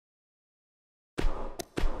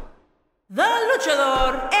The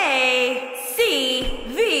Luchador ACV,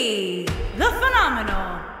 the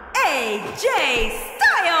phenomenal AJ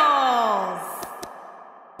Styles.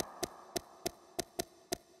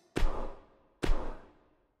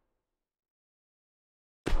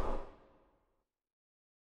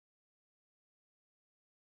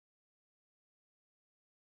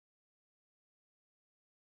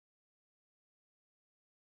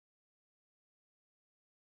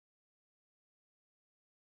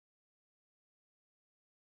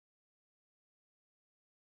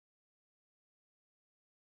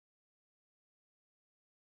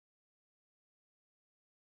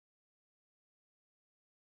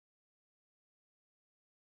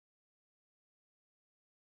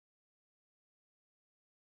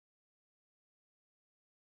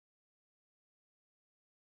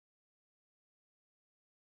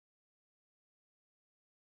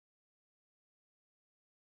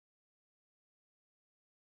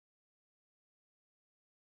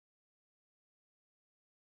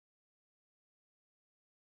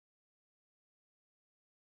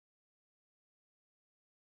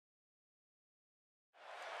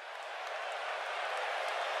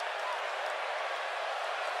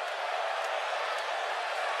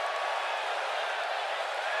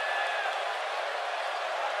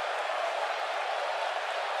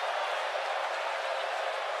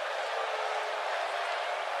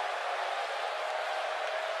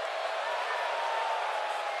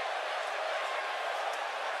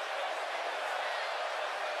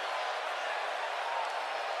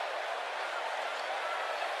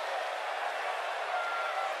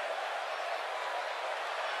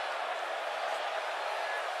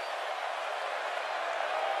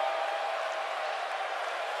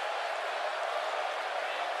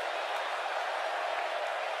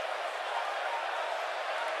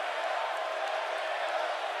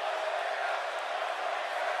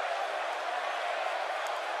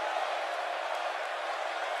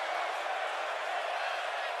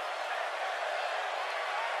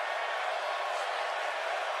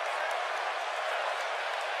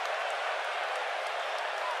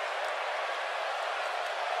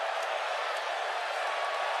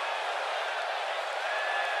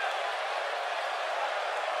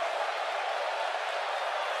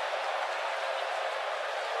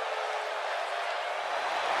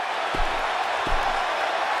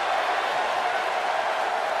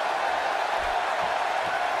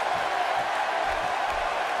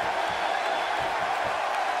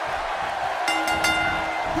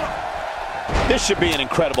 This should be an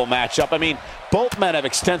incredible matchup. I mean, both men have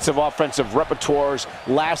extensive offensive repertoires,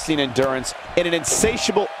 lasting endurance, and an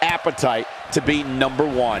insatiable appetite to be number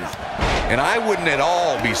one. And I wouldn't at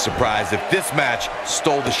all be surprised if this match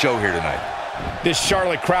stole the show here tonight. This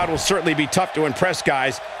Charlotte crowd will certainly be tough to impress,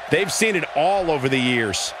 guys. They've seen it all over the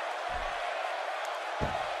years.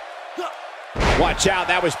 Watch out,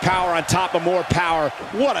 that was power on top of more power.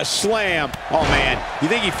 What a slam. Oh, man, you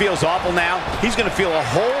think he feels awful now? He's going to feel a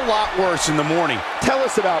whole lot worse in the morning. Tell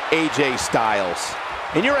us about AJ Styles.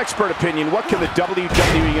 In your expert opinion, what can the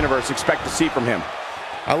WWE Universe expect to see from him?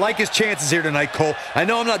 I like his chances here tonight, Cole. I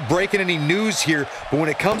know I'm not breaking any news here, but when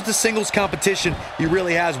it comes to singles competition, he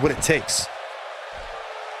really has what it takes.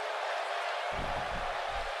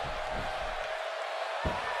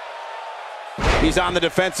 He's on the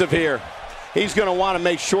defensive here. He's going to want to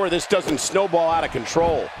make sure this doesn't snowball out of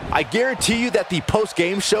control. I guarantee you that the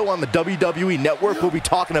post-game show on the WWE Network will be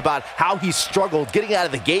talking about how he struggled getting out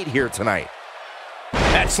of the gate here tonight.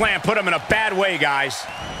 That slam put him in a bad way, guys.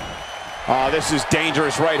 Oh, this is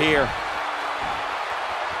dangerous right here.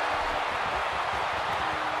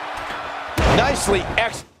 Nicely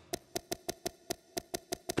executed.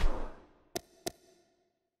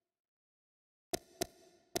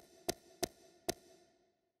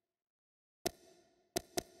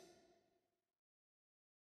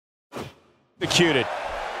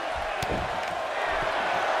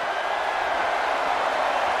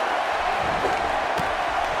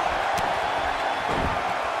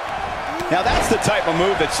 Now that's the type of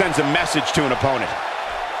move that sends a message to an opponent.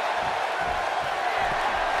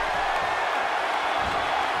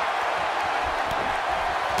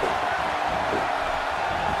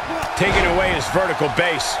 Taking away his vertical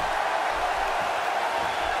base.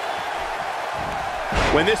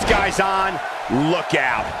 When this guy's on, look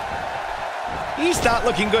out. He's not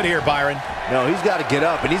looking good here, Byron. No, he's got to get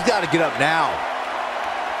up, and he's got to get up now.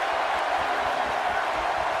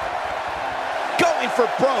 Going for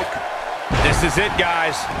broke. This is it,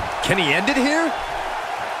 guys. Can he end it here?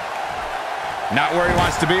 Not where he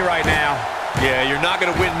wants to be right now. Yeah, you're not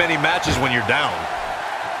going to win many matches when you're down.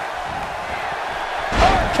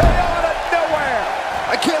 RKO out of nowhere.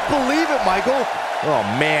 I can't believe it, Michael. Oh,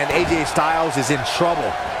 man, AJ Styles is in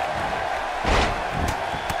trouble.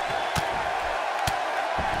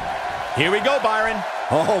 Here we go, Byron.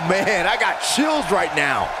 Oh, man, I got chills right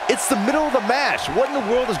now. It's the middle of the match. What in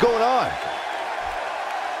the world is going on?